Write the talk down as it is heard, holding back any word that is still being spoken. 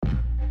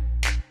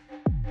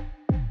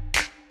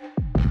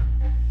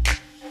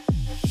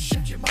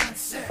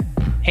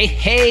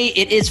Hey,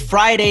 it is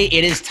Friday.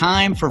 It is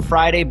time for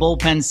Friday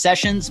Bullpen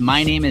Sessions.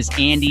 My name is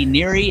Andy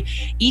Neary.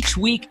 Each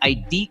week,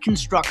 I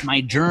deconstruct my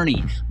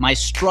journey, my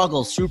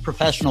struggles through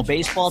professional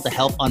baseball to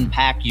help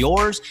unpack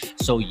yours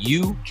so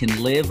you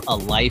can live a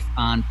life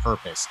on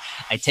purpose.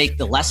 I take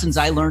the lessons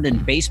I learned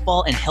in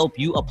baseball and help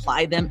you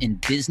apply them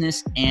in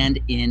business and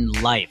in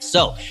life.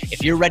 So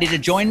if you're ready to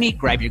join me,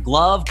 grab your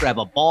glove, grab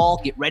a ball,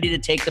 get ready to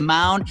take the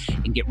mound,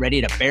 and get ready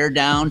to bear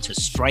down to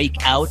strike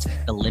out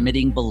the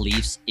limiting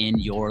beliefs in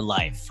your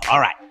life.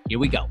 All right, here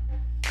we go.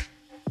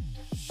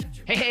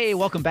 Hey,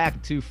 welcome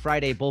back to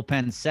Friday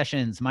Bullpen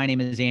Sessions. My name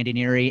is Andy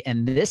Neary,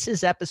 and this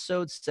is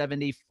episode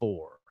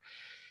 74.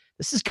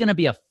 This is going to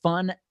be a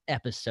fun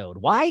episode.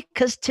 Why?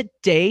 Because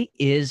today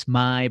is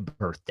my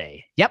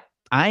birthday. Yep,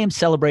 I am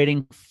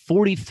celebrating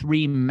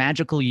 43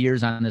 magical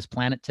years on this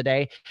planet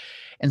today.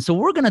 And so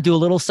we're going to do a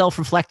little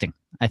self-reflecting.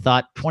 I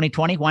thought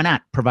 2020, why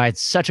not? Provides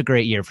such a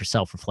great year for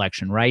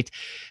self-reflection, right?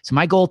 So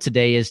my goal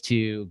today is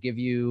to give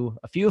you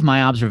a few of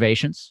my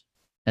observations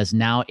as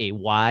now a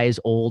wise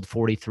old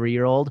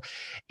 43-year-old,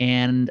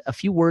 and a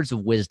few words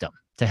of wisdom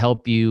to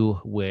help you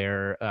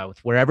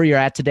wherever you're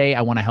at today.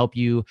 I want to help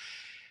you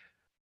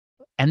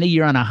end the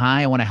year on a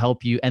high. I want to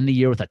help you end the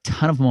year with a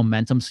ton of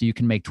momentum so you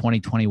can make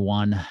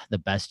 2021 the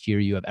best year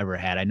you have ever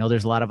had. I know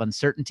there's a lot of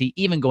uncertainty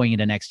even going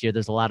into next year.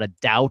 There's a lot of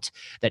doubt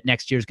that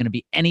next year is going to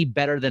be any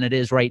better than it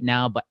is right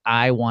now, but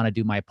I want to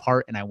do my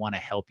part and I want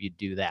to help you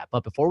do that.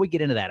 But before we get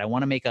into that, I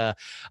want to make a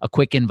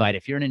quick invite.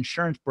 If you're an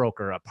insurance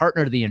broker, a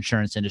partner to the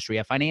insurance industry,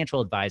 a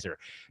financial advisor,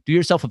 do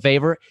yourself a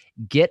favor,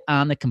 get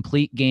on the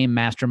Complete Game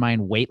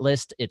Mastermind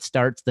waitlist.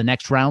 The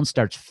next round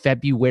starts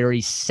February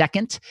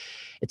 2nd.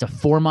 It's a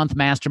 4-month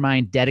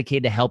mastermind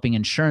dedicated to helping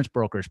insurance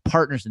brokers,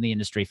 partners in the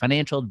industry,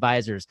 financial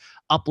advisors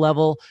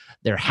up-level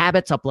their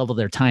habits, up-level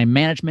their time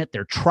management,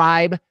 their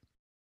tribe,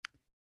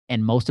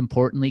 and most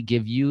importantly,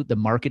 give you the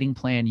marketing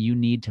plan you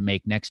need to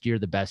make next year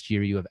the best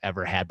year you have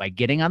ever had. By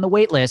getting on the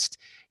wait list,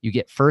 you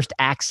get first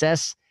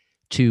access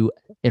to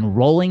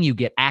enrolling. You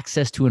get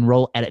access to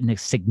enroll at a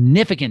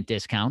significant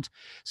discount.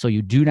 So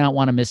you do not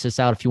want to miss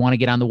this out. If you want to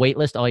get on the wait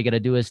list, all you got to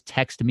do is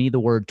text me the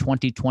word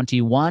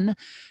 2021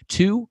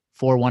 to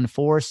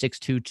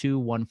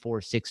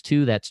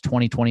 414-622-1462. That's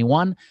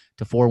 2021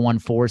 to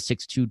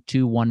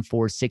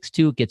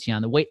 414-622-1462. Gets you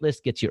on the wait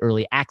list, gets you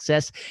early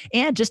access,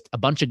 and just a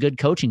bunch of good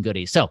coaching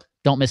goodies. So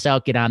don't miss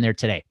out. Get on there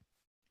today.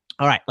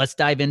 All right, let's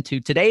dive into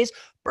today's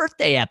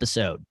birthday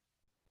episode.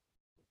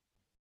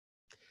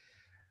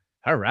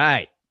 All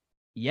right.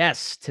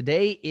 Yes,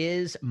 today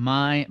is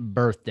my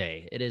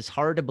birthday. It is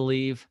hard to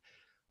believe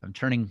I'm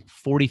turning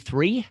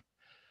 43.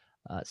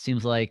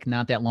 Seems like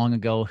not that long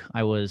ago,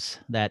 I was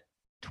that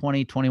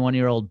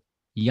 21-year-old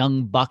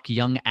young buck,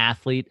 young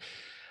athlete,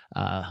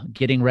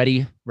 getting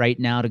ready right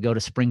now to go to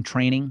spring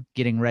training,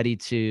 getting ready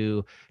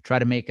to try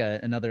to make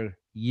another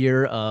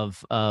year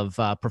of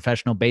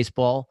professional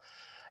baseball.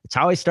 It's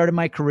how I started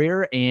my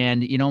career.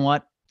 And you know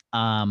what?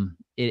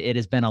 It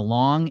has been a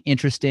long,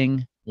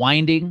 interesting,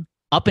 winding,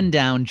 up and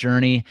down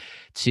journey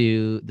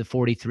to the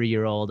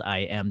 43-year-old I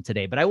am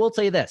today. But I will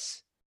tell you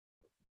this.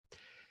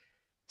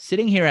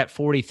 Sitting here at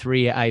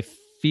 43, I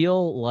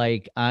feel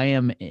like I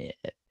am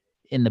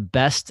in the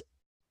best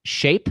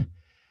shape,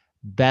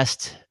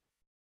 best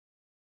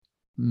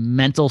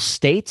mental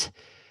state,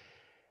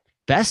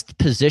 best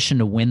position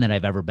to win that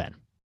I've ever been.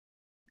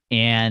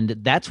 And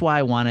that's why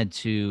I wanted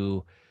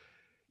to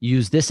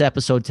use this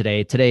episode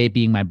today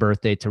being my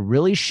birthday, to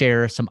really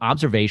share some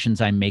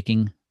observations I'm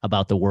making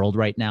about the world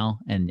right now.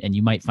 And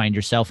you might find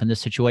yourself in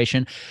this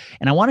situation.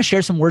 And I want to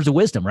share some words of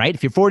wisdom, right?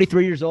 If you're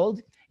 43 years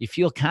old, you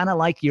feel kind of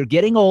like you're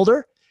getting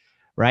older,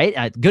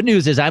 right? Good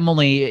news is I'm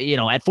only,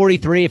 at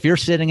 43, if you're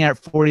sitting at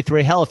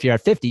 43, hell, if you're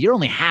at 50, you're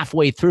only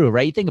halfway through,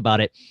 right? You think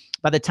about it.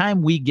 By the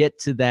time we get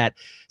to that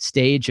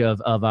stage of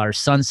our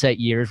sunset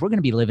years, we're going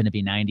to be living to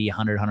be 90,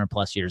 100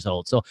 plus years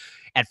old. So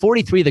at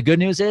 43, the good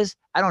news is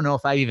I don't know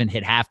if I've even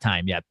hit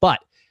halftime yet, but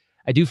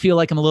I do feel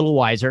like I'm a little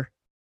wiser.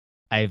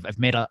 I've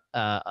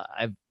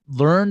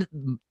learned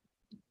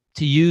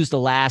to use the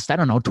last,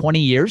 20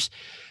 years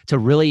to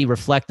really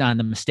reflect on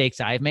the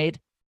mistakes I've made,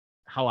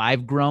 how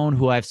I've grown,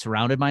 who I've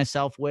surrounded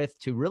myself with,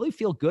 to really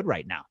feel good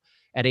right now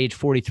at age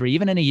 43,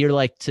 even in a year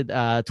like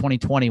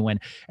 2020, when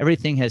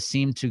everything has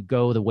seemed to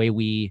go the way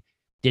we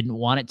didn't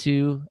want it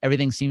to.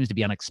 Everything seems to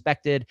be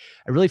unexpected.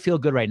 I really feel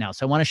good right now.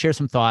 So I want to share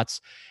some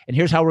thoughts. And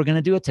here's how we're going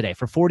to do it today.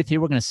 For 43,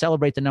 we're going to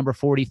celebrate the number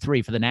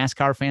 43. For the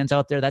NASCAR fans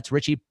out there, that's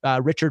Richard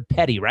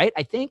Petty, right?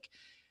 I think.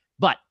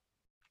 But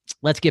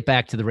let's get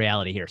back to the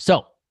reality here.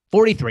 So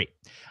 43,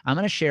 I'm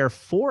going to share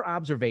 4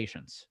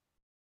 observations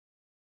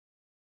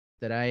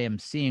that I am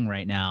seeing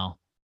right now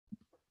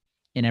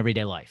in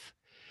everyday life.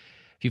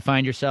 If you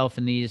find yourself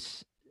in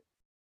these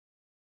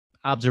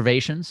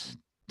observations,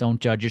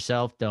 don't judge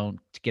yourself. Don't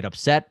get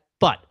upset.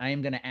 But I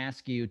am going to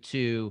ask you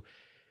to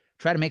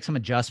try to make some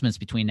adjustments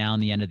between now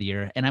and the end of the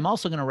year. And I'm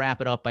also going to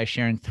wrap it up by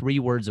sharing 3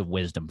 words of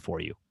wisdom for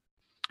you.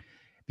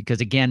 Because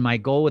again, my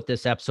goal with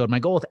this episode, my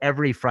goal with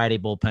every Friday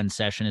bullpen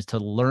session is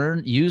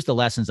to use the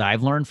lessons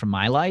I've learned from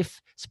my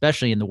life,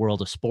 especially in the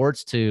world of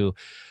sports, to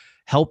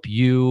help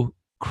you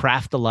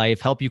craft the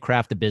life, help you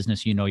craft the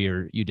business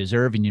you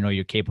deserve and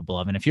you're capable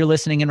of. And if you're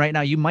listening in right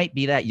now, you might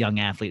be that young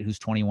athlete who's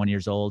 21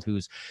 years old,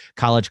 whose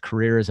college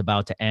career is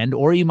about to end,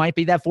 or you might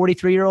be that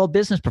 43-year-old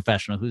business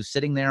professional who's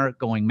sitting there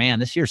going, man,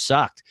 this year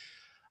sucked.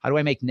 How do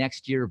I make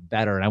next year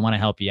better? And I want to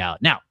help you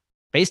out. Now,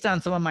 based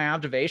on some of my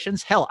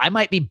observations, hell, I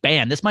might be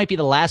banned. This might be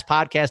the last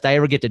podcast I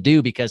ever get to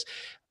do, because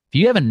if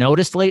you haven't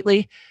noticed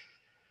lately,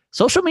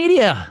 social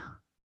media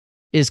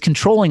is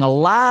controlling a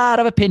lot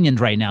of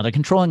opinions right now. They're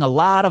controlling a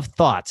lot of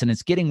thoughts, and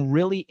it's getting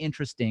really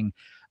interesting.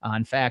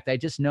 In fact, I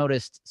just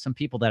noticed some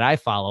people that I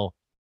follow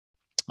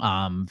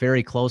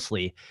very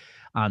closely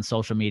on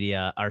social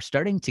media are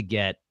starting to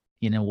get,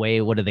 in a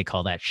way, what do they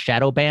call that?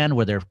 Shadow ban,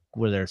 where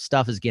their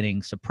stuff is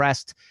getting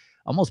suppressed,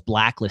 almost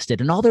blacklisted.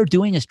 And all they're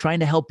doing is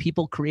trying to help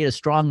people create a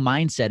strong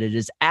mindset. It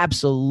is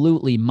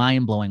absolutely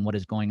mind-blowing what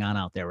is going on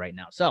out there right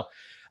now. So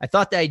I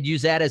thought that I'd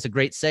use that as a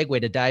great segue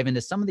to dive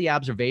into some of the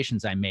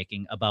observations I'm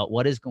making about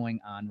what is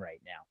going on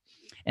right now.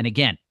 And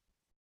again,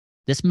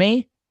 this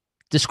may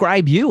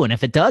describe you, and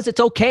if it does, it's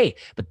okay.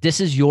 But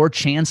this is your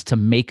chance to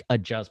make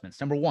adjustments.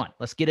 Number one,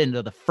 let's get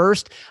into the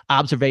first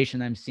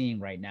observation I'm seeing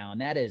right now,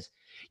 and that is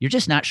you're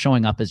just not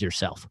showing up as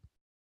yourself.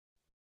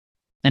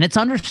 And it's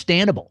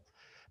understandable.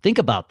 Think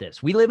about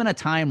this. We live in a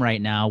time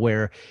right now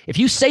where if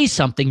you say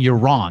something, you're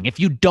wrong. If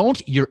you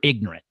don't, you're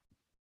ignorant.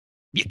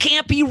 You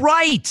can't be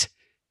right.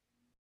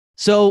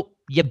 So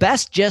you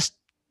best just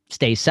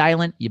stay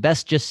silent. You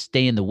best just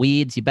stay in the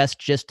weeds. You best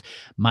just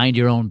mind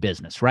your own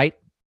business, right?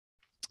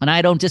 And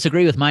I don't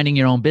disagree with minding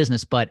your own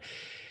business, but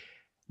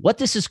what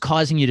this is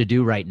causing you to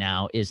do right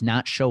now is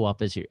not show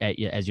up as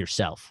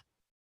yourself.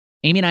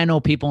 Amy and I know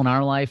people in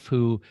our life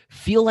who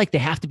feel like they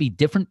have to be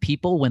different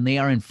people when they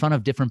are in front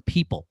of different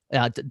people,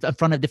 in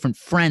front of different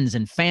friends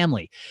and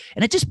family.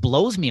 And it just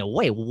blows me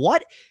away.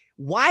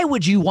 Why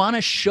would you want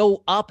to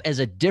show up as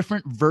a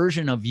different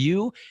version of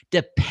you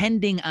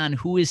depending on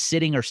who is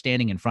sitting or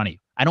standing in front of you?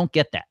 I don't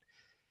get that.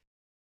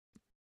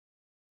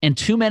 And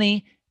too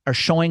many are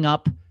showing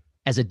up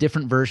as a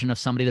different version of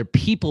somebody. They're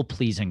people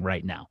pleasing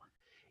right now.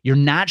 You're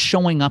not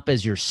showing up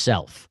as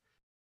yourself.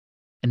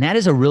 And that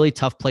is a really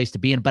tough place to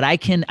be in. But I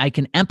can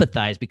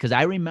empathize, because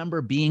I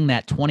remember being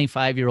that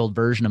 25-year-old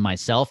version of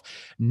myself,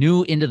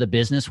 new into the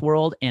business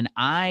world. And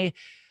I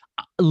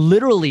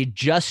literally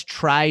just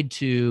tried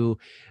to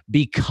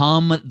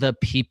become the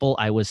people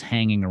I was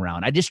hanging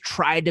around. I just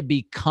tried to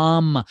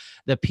become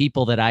the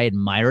people that I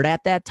admired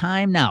at that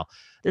time. Now,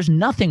 there's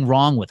nothing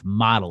wrong with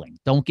modeling.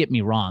 Don't get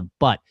me wrong.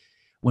 But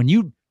when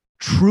you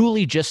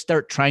truly just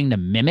start trying to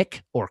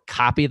mimic or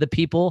copy the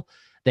people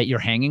that you're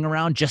hanging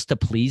around just to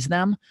please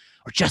them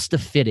or just to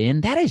fit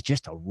in, that is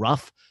just a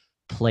rough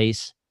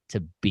place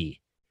to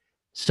be.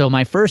 So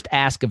my first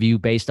ask of you,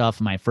 based off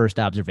of my first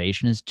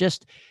observation, is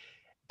just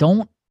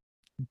don't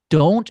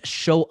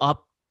show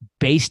up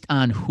based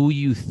on who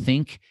you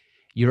think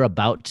you're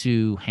about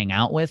to hang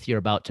out with, you're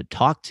about to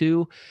talk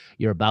to,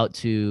 you're about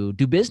to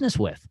do business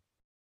with.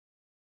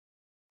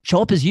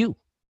 Show up as you.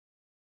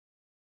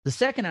 The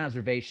second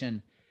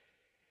observation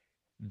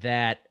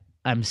that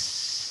I'm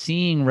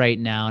seeing right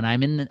now,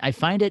 and I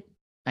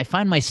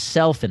find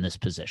myself in this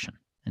position,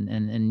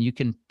 and you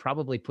can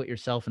probably put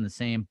yourself in the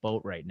same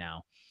boat right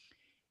now,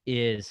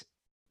 is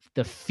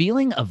the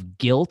feeling of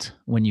guilt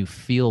when you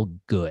feel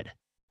good.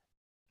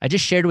 I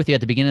just shared with you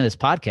at the beginning of this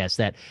podcast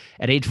that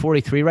at age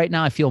 43 right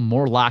now, I feel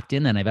more locked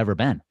in than I've ever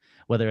been,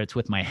 whether it's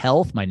with my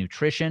health, my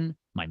nutrition,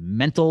 my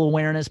mental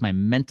awareness, my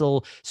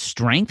mental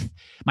strength,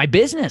 my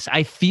business.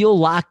 I feel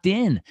locked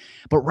in.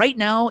 But right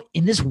now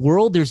in this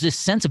world, there's this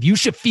sense of you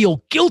should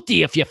feel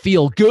guilty if you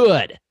feel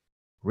good.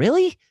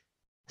 Really?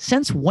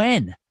 Since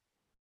when?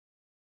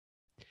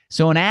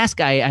 So an ask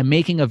I'm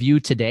making of you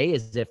today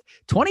is, if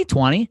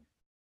 2020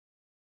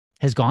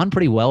 has gone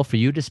pretty well for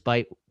you,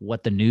 despite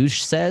what the news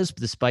says,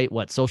 despite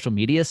what social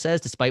media says,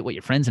 despite what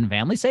your friends and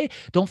family say,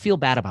 don't feel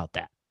bad about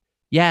that.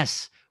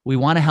 Yes, we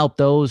want to help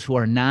those who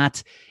are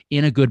not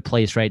in a good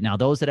place right now,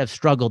 those that have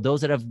struggled, those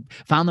that have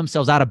found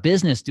themselves out of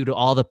business due to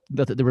all the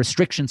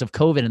restrictions of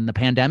COVID and the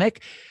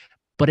pandemic.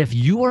 But if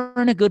you are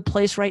in a good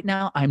place right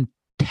now, I'm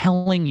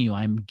telling you,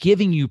 I'm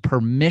giving you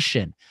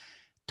permission.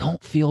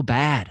 Don't feel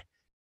bad.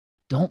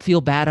 Don't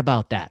feel bad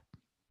about that.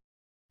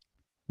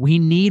 We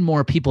need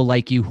more people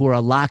like you who are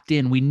locked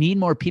in. We need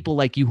more people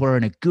like you who are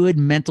in a good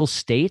mental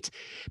state,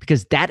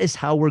 because that is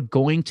how we're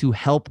going to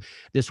help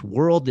this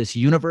world, this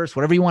universe,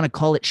 whatever you want to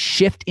call it,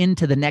 shift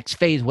into the next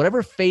phase,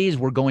 whatever phase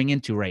we're going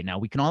into right now.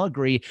 We can all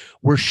agree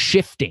we're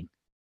shifting,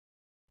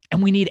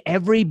 and we need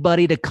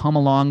everybody to come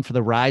along for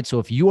the ride. So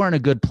if you are in a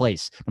good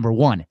place, number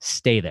one,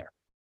 stay there.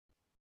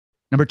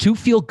 Number two,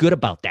 feel good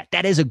about that.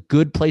 That is a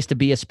good place to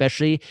be,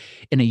 especially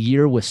in a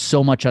year with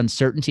so much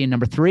uncertainty. And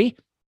number three,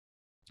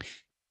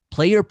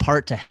 play your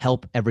part to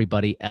help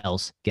everybody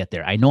else get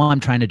there. I know I'm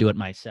trying to do it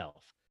myself.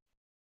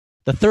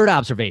 The third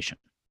observation,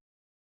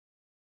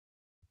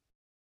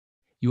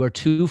 you are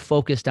too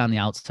focused on the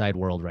outside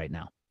world right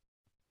now.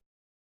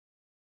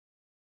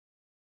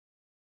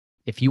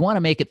 If you want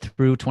to make it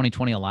through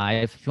 2020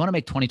 alive, if you want to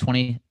make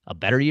 2020 a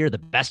better year, the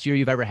best year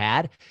you've ever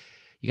had,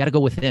 You got to go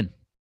within.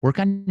 Work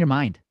on your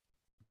mind.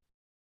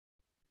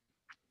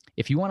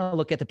 If you want to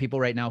look at the people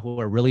right now who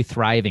are really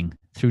thriving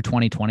through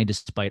 2020,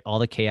 despite all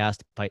the chaos,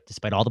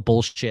 despite all the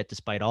bullshit,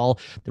 despite all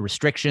the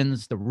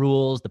restrictions, the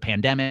rules, the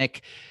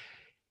pandemic,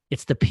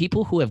 it's the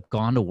people who have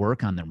gone to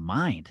work on their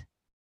mind.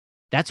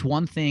 That's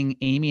one thing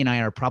Amy and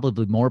I are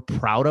probably more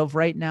proud of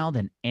right now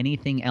than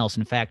anything else.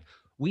 In fact,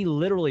 we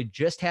literally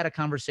just had a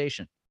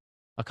conversation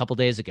a couple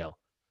days ago.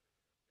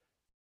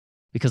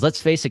 Because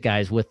let's face it,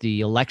 guys, with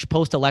the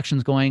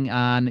post-elections going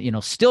on,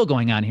 still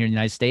going on here in the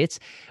United States,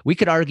 we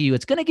could argue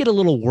it's going to get a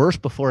little worse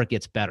before it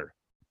gets better,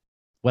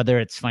 whether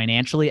it's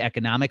financially,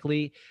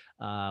 economically,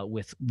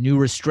 with new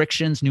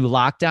restrictions, new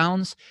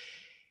lockdowns.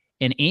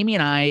 And Amy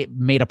and I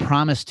made a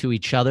promise to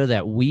each other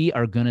that we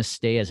are going to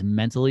stay as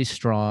mentally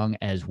strong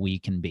as we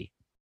can be.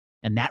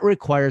 And that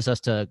requires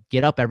us to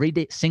get up every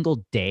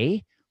single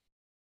day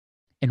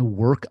and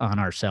work on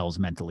ourselves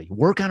mentally,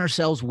 work on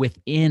ourselves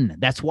within.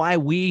 That's why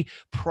we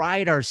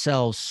pride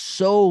ourselves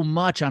so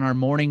much on our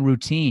morning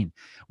routine,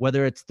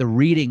 whether it's the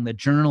reading, the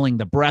journaling,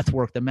 the breath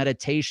work, the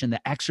meditation, the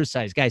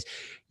exercise. Guys,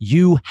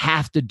 you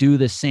have to do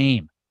the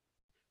same.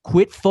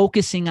 Quit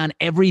focusing on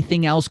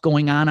everything else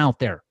going on out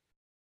there.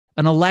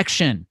 An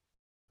election,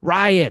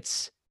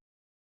 riots,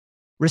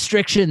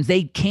 restrictions,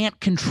 they can't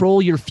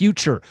control your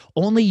future.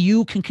 Only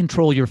you can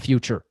control your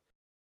future.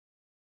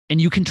 And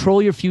you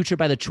control your future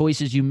by the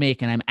choices you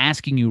make. And I'm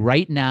asking you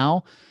right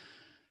now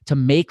to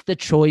make the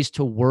choice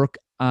to work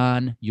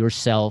on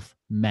yourself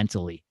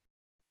mentally.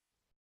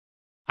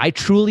 I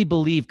truly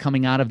believe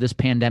coming out of this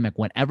pandemic,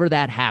 whenever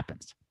that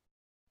happens,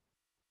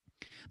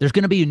 there's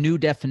going to be a new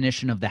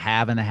definition of the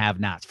have and the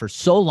have-nots. For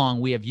so long,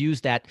 we have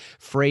used that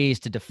phrase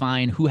to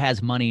define who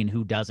has money and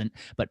who doesn't.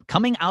 But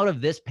coming out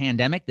of this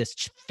pandemic, this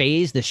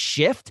phase, this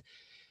shift,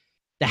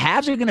 the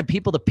haves are going to be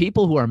the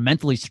people who are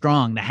mentally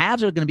strong. The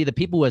haves are going to be the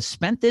people who have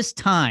spent this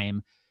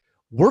time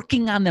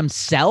working on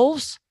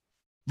themselves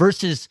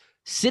versus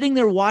sitting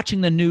there watching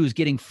the news,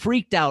 getting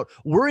freaked out,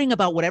 worrying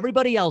about what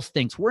everybody else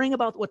thinks, worrying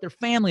about what their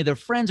family, their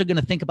friends are going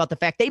to think about the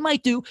fact they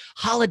might do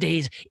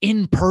holidays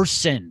in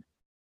person.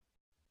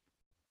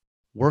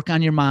 Work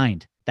on your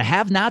mind. The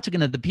have-nots are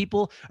going to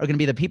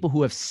be the people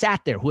who have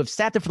sat there for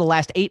the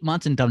last 8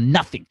 months and done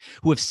nothing,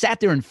 who have sat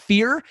there in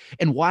fear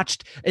and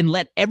watched and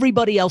let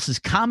everybody else's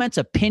comments,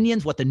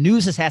 opinions, what the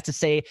news has to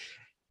say,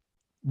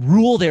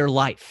 rule their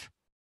life.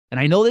 And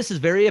I know this is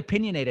very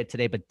opinionated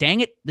today, but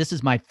dang it, this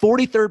is my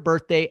 43rd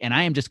birthday, and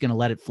I am just going to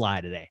let it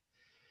fly today.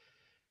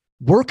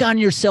 Work on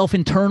yourself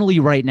internally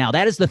right now.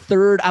 That is the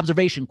third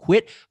observation.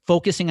 Quit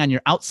focusing on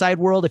your outside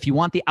world. If you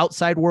want the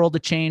outside world to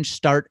change,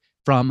 start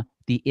from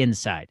the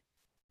inside.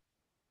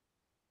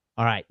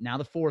 All right, now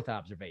the fourth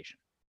observation.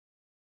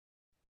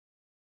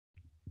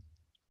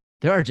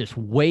 There are just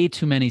way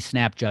too many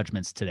snap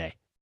judgments today.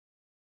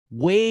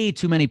 Way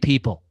too many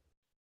people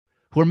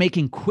who are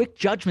making quick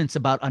judgments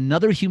about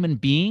another human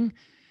being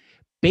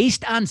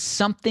based on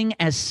something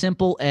as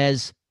simple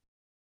as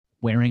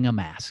wearing a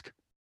mask.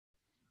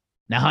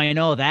 Now, I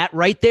know that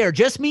right there,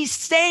 just me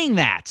saying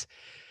that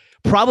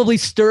probably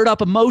stirred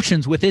up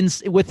emotions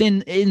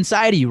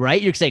inside of you,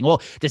 right? You're saying,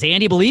 well, does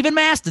Andy believe in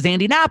masks? Does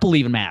Andy not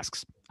believe in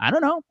masks? I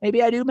don't know.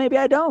 Maybe I do. Maybe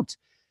I don't.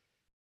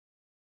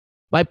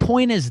 My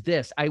point is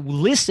this. I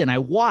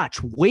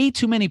watch way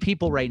too many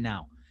people right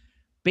now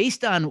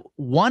based on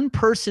one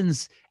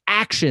person's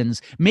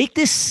actions, make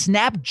this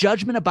snap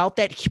judgment about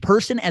that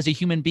person as a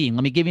human being.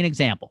 Let me give you an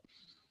example.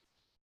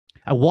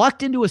 I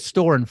walked into a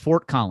store in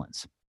Fort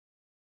Collins.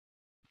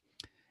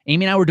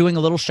 Amy and I were doing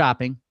a little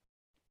shopping,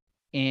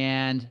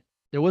 and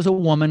there was a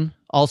woman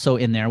also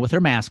in there with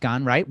her mask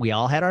on, right? We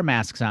all had our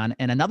masks on,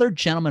 and another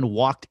gentleman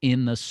walked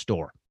in the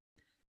store.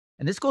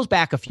 And this goes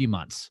back a few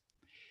months.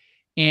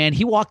 And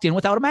he walked in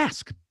without a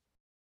mask.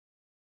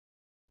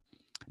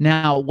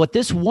 Now, what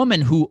this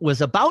woman who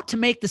was about to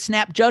make the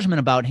snap judgment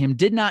about him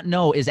did not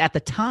know is at the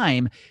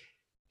time,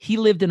 he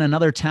lived in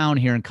another town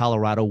here in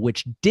Colorado,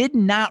 which did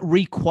not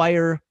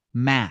require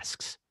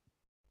masks.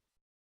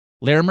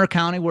 Larimer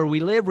County, where we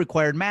live,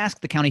 required masks.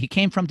 The county he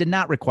came from did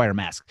not require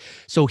masks.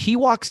 So he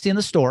walks in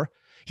the store.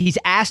 He's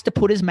asked to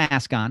put his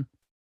mask on.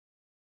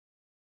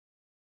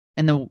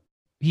 And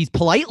he's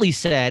politely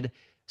said,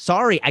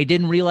 sorry, I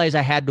didn't realize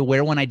I had to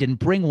wear one. I didn't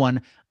bring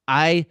one.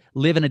 I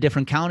live in a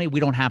different county.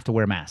 We don't have to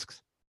wear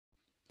masks.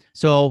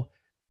 So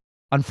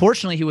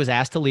unfortunately, he was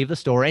asked to leave the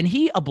store, and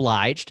he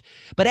obliged.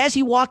 But as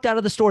he walked out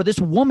of the store, this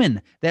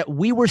woman that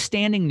we were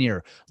standing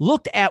near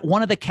looked at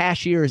one of the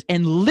cashiers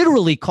and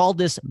literally called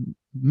this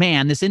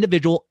man, this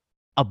individual,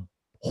 a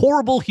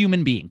horrible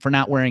human being for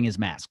not wearing his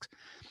masks.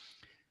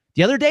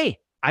 The other day,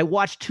 I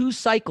watched two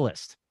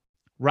cyclists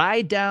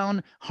ride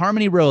down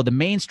Harmony Road, the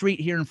main street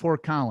here in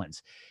Fort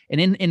Collins. And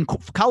in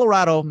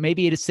Colorado,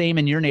 maybe it's the same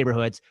in your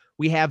neighborhoods,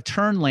 we have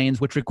turn lanes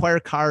which require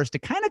cars to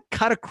kind of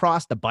cut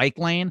across the bike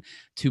lane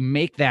to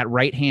make that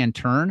right-hand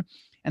turn.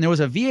 And there was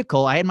a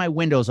vehicle, I had my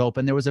windows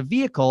open, there was a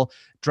vehicle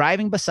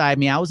driving beside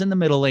me. I was in the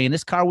middle lane,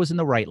 this car was in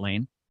the right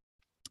lane,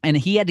 and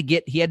he had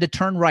to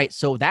turn right.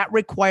 So that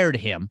required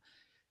him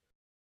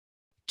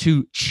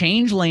to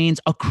change lanes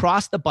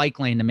across the bike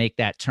lane to make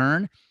that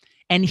turn.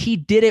 And he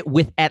did it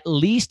with at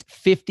least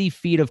 50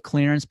 feet of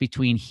clearance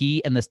between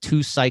he and the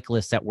two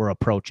cyclists that were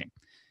approaching.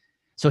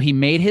 So he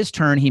made his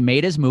turn, he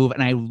made his move,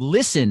 and I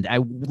listened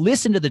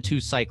to the two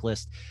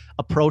cyclists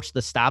approach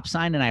the stop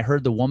sign, and I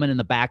heard the woman in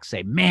the back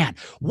say, "Man,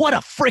 what a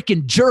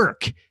freaking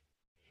jerk."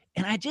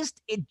 And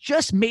it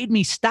just made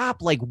me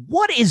stop. Like,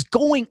 what is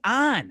going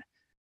on?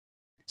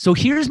 So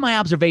here's my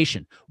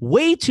observation.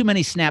 Way too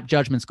many snap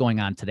judgments going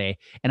on today.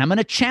 And I'm going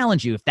to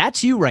challenge you. If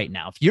that's you right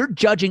now, if you're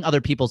judging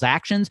other people's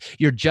actions,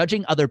 you're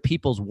judging other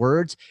people's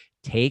words,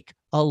 take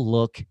a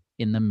look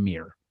in the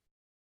mirror.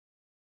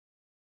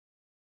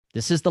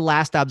 This is the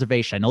last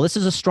observation. I know this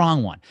is a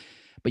strong one,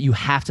 but you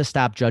have to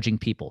stop judging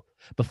people.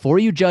 Before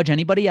you judge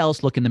anybody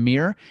else, look in the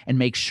mirror and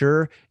make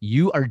sure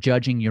you are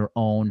judging your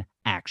own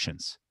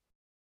actions.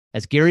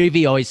 As Gary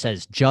Vee always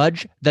says,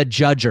 judge the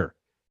judger.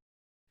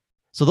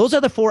 So those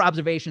are the 4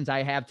 observations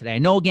I have today. I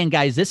know, again,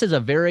 guys, this is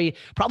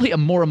probably a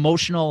more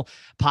emotional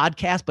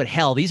podcast, but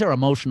hell, these are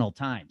emotional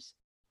times.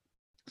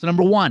 So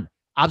number 1,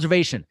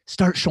 observation,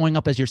 start showing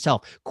up as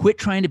yourself. Quit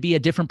trying to be a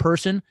different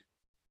person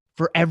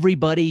for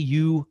everybody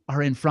you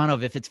are in front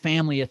of. If it's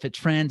family, if it's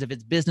friends, if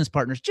it's business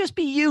partners, just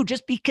be you.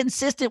 Just be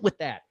consistent with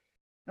that.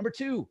 Number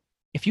 2,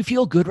 if you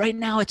feel good right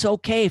now, it's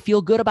okay.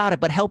 Feel good about it,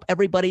 but help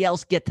everybody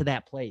else get to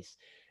that place.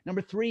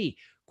 Number 3,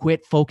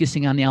 quit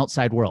focusing on the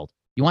outside world.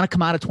 You want to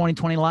come out of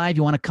 2020 live?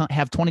 You want to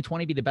have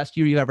 2020 be the best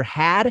year you've ever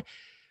had?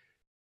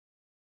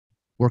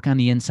 Work on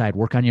the inside.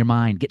 Work on your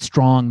mind. Get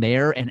strong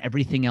there, and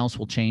everything else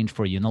will change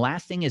for you. And the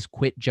last thing is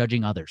quit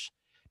judging others.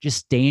 Just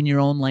stay in your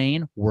own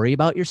lane, worry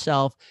about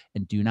yourself,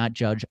 and do not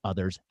judge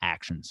others'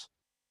 actions.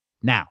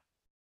 Now,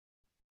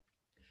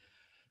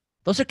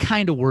 those are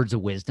kind of words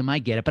of wisdom. I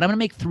get it, but I'm going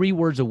to make 3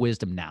 words of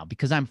wisdom now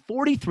because I'm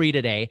 43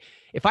 today.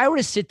 If I were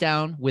to sit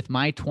down with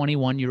my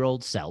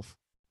 21-year-old self,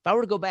 if I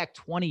were to go back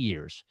 20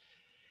 years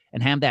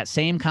and have that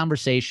same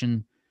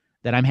conversation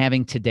that I'm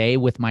having today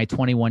with my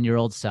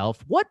 21-year-old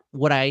self, what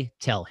would I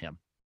tell him?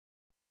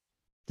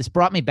 This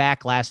brought me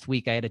back last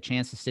week. I had a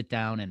chance to sit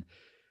down and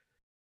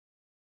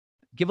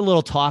give a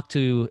little talk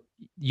to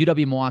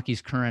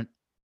UW-Milwaukee's current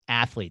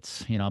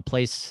athletes, a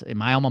place in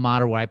my alma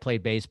mater where I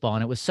played baseball.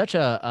 And it was such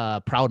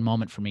a proud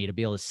moment for me to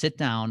be able to sit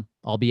down,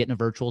 albeit in a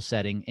virtual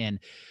setting, and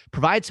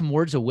provide some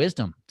words of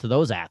wisdom to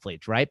those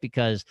athletes, right?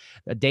 Because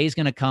a day's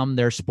going to come,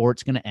 their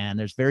sport's going to end.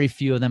 There's very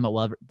few of them that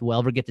will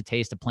ever get the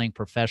taste of playing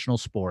professional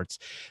sports.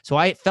 So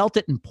I felt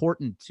it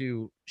important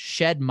to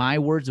shed my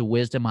words of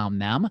wisdom on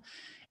them.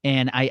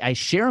 And I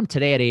share them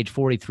today at age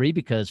 43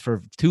 because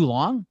for too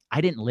long,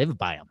 I didn't live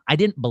by them. I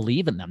didn't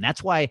believe in them.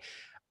 That's why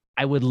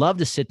I would love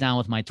to sit down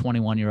with my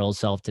 21-year-old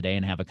self today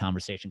and have a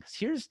conversation, because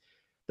here's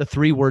the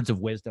 3 words of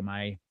wisdom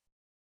I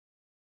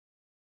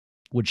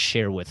would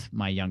share with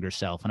my younger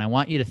self. And I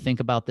want you to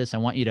think about this. I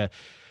want you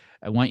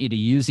to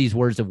use these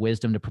words of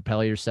wisdom to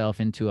propel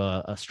yourself into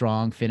a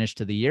strong finish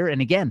to the year.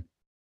 And again,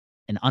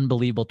 an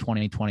unbelievable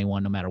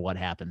 2021, no matter what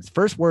happens.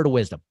 First word of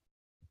wisdom,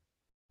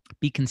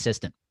 be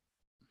consistent.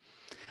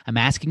 I'm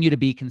asking you to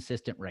be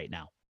consistent right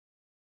now.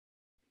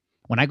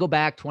 When I go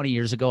back 20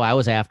 years ago, I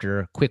was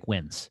after quick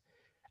wins.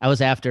 I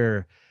was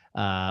after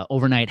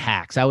overnight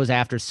hacks. I was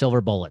after silver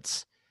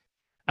bullets.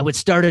 I would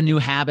start a new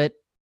habit,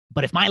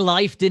 but if my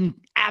life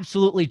didn't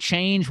absolutely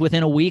change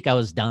within a week, I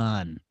was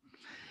done.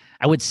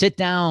 I would sit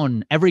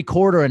down every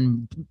quarter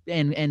and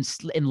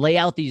lay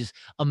out these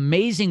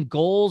amazing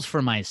goals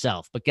for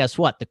myself. But guess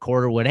what? The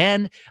quarter would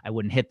end. I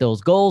wouldn't hit those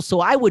goals. So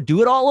I would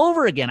do it all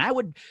over again. I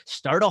would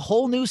start a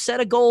whole new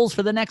set of goals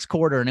for the next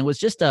quarter. And it was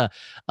just a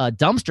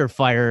dumpster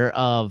fire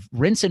of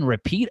rinse and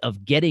repeat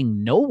of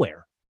getting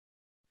nowhere.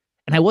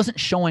 And I wasn't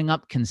showing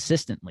up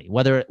consistently,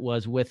 whether it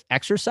was with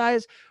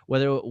exercise,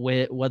 whether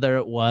it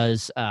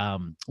was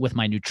with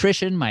my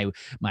nutrition,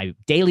 my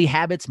daily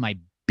habits, my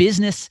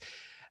business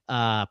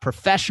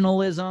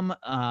professionalism,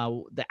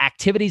 the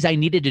activities I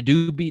needed to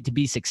do to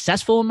be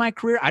successful in my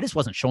career. I just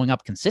wasn't showing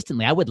up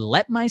consistently. I would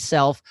let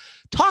myself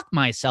talk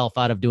myself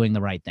out of doing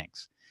the right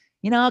things,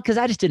 because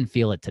I just didn't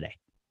feel it today.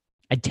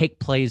 I'd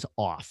take plays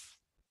off,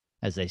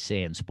 as they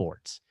say in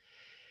sports.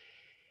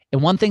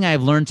 And one thing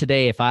I've learned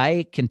today, if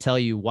I can tell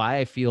you why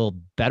I feel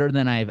better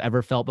than I've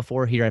ever felt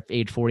before here at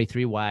age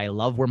 43, why I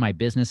love where my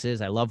business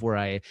is, I love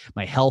where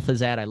my health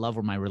is at, I love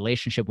where my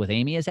relationship with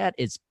Amy is at,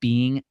 it's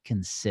being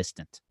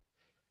consistent.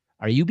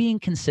 Are you being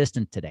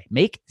consistent today?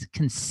 Make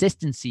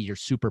consistency your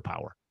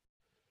superpower.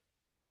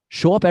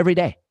 Show up every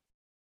day.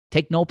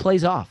 Take no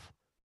plays off.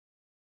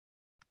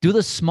 Do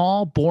the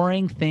small,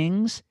 boring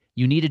things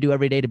you need to do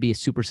every day to be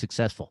super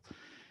successful.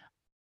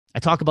 I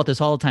talk about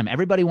this all the time.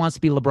 Everybody wants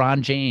to be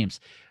LeBron James,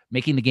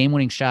 making the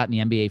game-winning shot in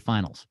the NBA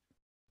Finals.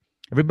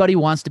 Everybody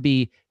wants to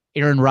be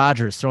Aaron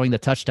Rodgers throwing the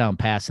touchdown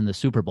pass in the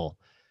Super Bowl.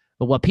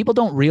 But what people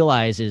don't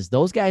realize is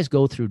those guys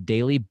go through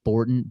daily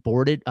boredom,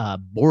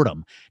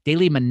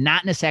 daily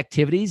monotonous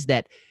activities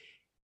that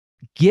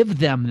give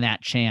them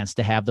that chance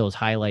to have those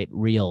highlight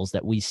reels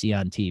that we see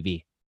on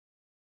TV.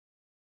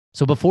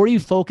 So before you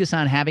focus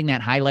on having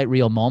that highlight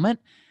reel moment,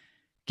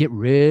 get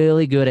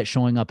really good at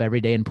showing up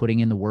every day and putting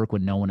in the work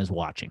when no one is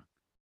watching.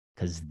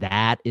 because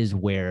that is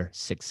where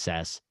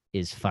success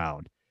is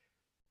found.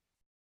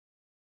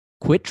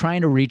 Quit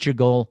trying to reach your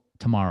goal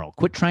tomorrow.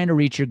 Quit trying to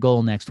reach your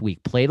goal next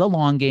week. Play the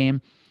long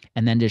game,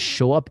 and then just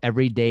show up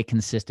every day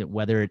consistent,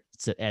 whether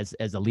it's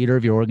as a leader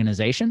of your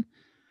organization,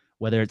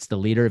 whether it's the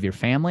leader of your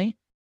family,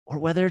 or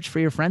whether it's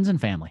for your friends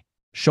and family.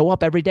 Show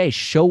up every day.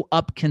 Show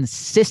up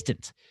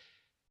consistent.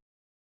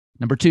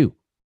 Number 2,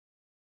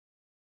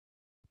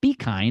 be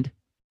kind.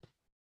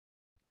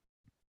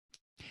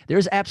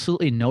 There's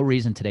absolutely no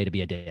reason today to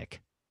be a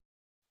dick.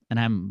 And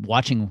I'm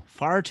watching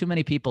far too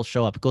many people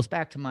show up. It goes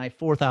back to my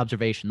 4th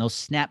observation, those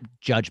snap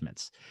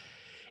judgments.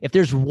 If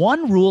there's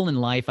one rule in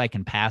life I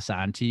can pass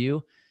on to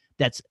you,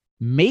 that's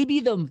maybe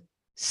the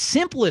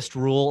simplest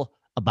rule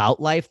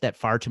about life that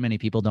far too many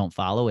people don't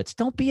follow. It's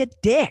don't be a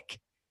dick.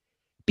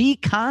 Be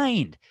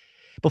kind.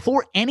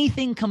 Before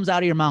anything comes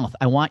out of your mouth,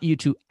 I want you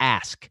to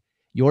ask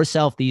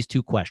yourself these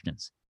 2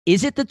 questions.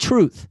 Is it the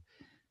truth?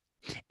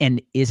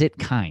 And is it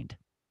kind?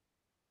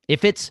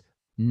 If it's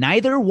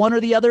neither one or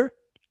the other,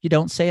 you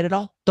don't say it at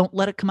all. Don't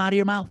let it come out of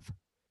your mouth.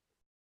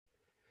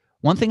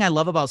 One thing I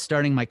love about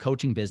starting my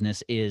coaching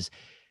business is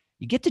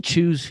you get to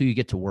choose who you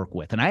get to work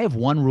with. And I have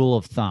one rule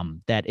of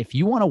thumb that if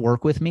you want to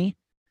work with me,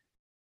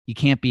 you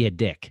can't be a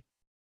dick.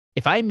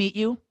 If I meet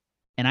you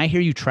and I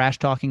hear you trash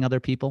talking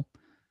other people,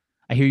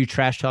 I hear you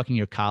trash talking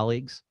your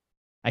colleagues,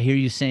 I hear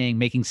you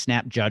making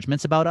snap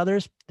judgments about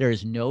others, there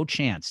is no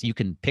chance you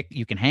can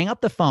hang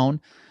up the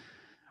phone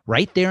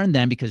right there and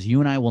then, because you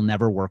and I will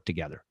never work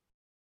together.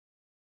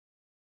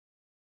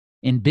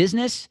 In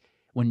business,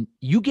 when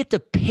you get to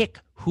pick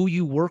who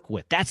you work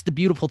with, that's the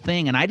beautiful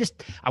thing. And I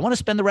want to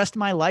spend the rest of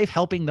my life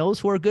helping those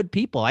who are good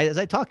people. As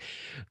I talk,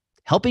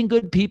 helping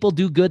good people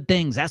do good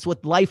things. That's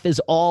what life is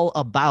all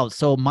about.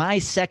 So my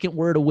second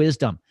word of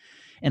wisdom,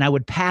 and I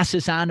would pass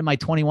this on to my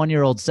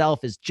 21-year-old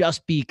self, is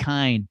just be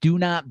kind. Do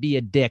not be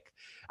a dick.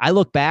 I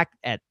look back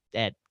at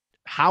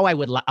how I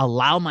would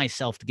allow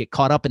myself to get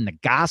caught up in the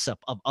gossip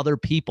of other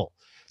people,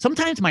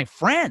 sometimes my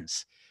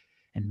friends.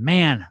 And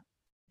man,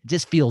 it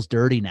just feels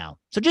dirty now.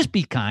 So just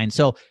be kind.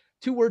 So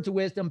 2 words of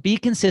wisdom: be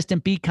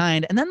consistent, be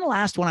kind. And then the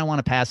last one I want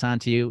to pass on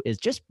to you is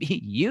just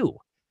be you.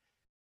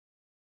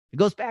 It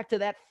goes back to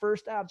that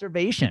first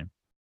observation.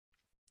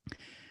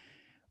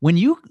 When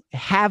you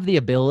have the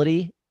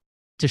ability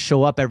to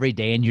show up every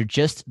day and you're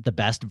just the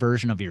best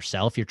version of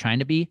yourself, you're trying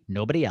to be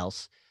nobody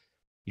else,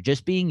 you're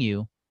just being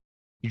you,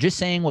 you're just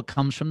saying what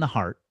comes from the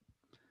heart,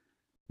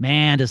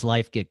 man, does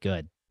life get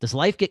good. Does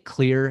life get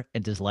clear,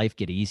 and does life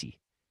get easy?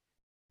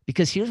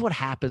 Because here's what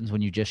happens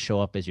when you just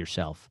show up as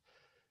yourself.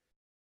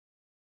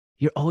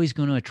 You're always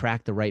going to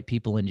attract the right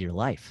people into your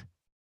life.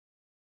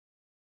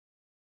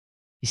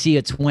 You see,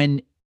 it's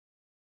when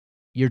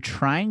you're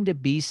trying to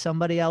be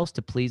somebody else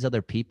to please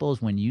other people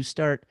is when you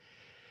start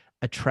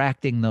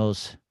attracting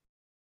those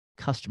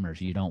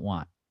customers you don't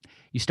want.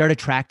 You start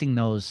attracting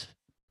those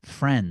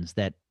friends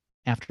that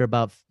after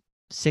about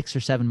 6 or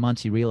 7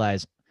 months, you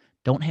realize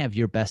don't have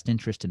your best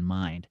interest in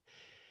mind.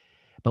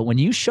 But when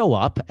you show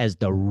up as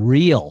the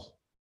real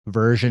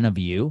version of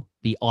you,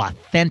 the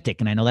authentic,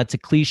 and I know that's a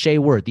cliche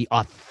word, the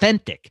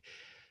authentic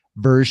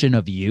version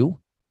of you,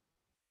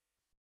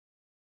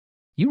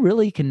 you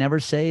really can never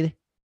say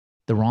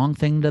the wrong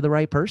thing to the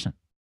right person.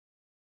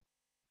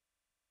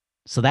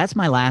 So that's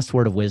my last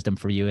word of wisdom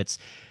for you. It's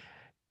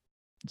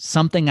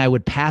something I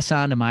would pass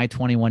on to my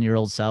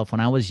 21-year-old self.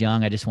 When I was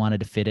young, I just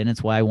wanted to fit in.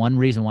 It's one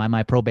reason why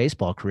my pro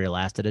baseball career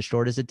lasted as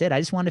short as it did. I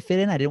just wanted to fit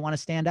in. I didn't want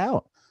to stand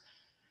out.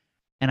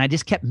 And I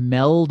just kept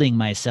melding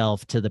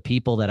myself to the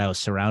people that I was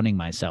surrounding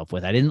myself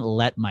with. I didn't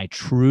let my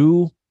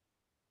true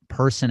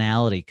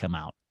personality come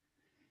out.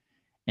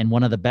 And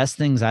one of the best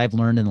things I've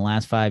learned in the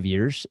last 5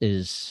 years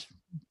is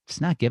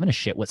it's not giving a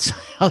shit what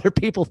other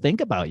people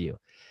think about you.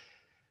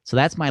 So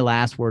that's my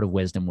last word of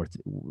wisdom.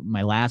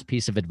 My last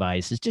piece of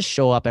advice is just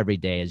show up every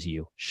day as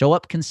you. Show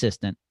up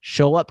consistent,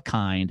 show up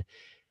kind,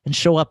 and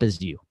show up as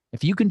you.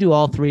 If you can do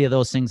all 3 of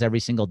those things every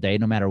single day,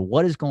 no matter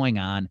what is going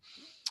on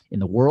in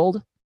the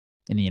world,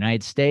 in the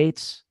United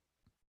States,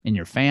 in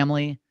your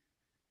family,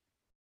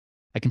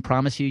 I can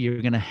promise you,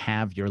 you're going to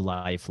have your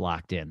life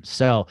locked in.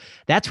 So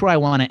that's where I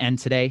want to end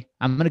today.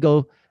 I'm going to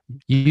go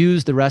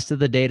use the rest of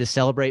the day to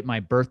celebrate my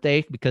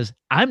birthday because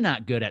I'm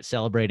not good at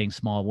celebrating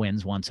small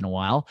wins once in a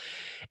while.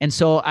 And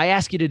so I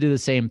ask you to do the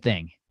same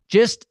thing.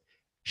 Just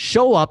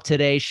show up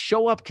today,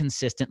 show up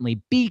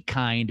consistently, be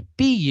kind,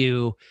 be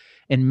you,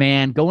 and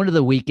man, go into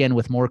the weekend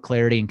with more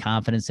clarity and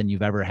confidence than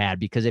you've ever had.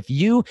 Because if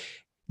you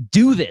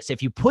do this,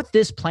 if you put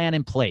this plan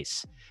in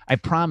place, I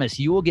promise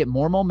you will get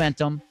more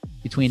momentum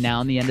between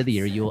now and the end of the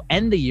year. You will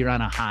end the year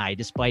on a high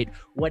despite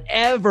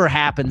whatever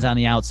happens on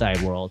the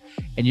outside world.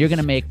 And you're going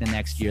to make the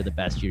next year the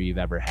best year you've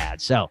ever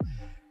had. So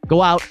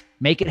go out,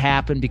 make it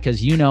happen,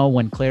 because you know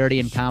when clarity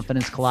and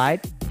confidence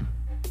collide,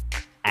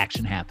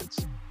 action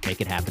happens. Make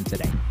it happen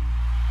today.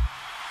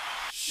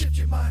 Shift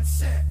your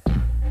mindset.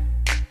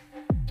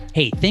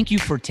 Hey, thank you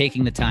for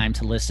taking the time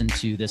to listen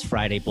to this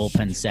Friday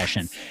bullpen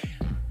session.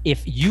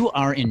 If you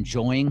are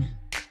enjoying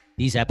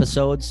these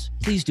episodes,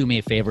 please do me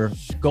a favor.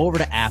 Go over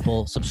to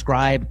Apple,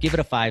 subscribe, give it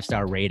a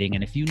 5-star rating.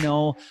 And if you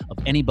know of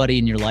anybody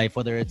in your life,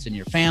 whether it's in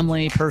your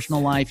family, personal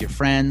life, your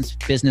friends,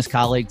 business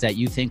colleagues that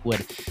you think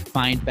would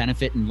find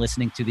benefit in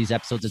listening to these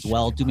episodes as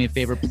well, do me a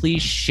favor.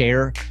 Please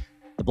share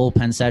the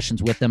bullpen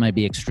sessions with them. I'd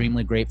be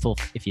extremely grateful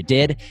if you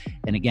did.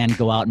 And again,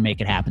 go out and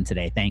make it happen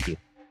today. Thank you.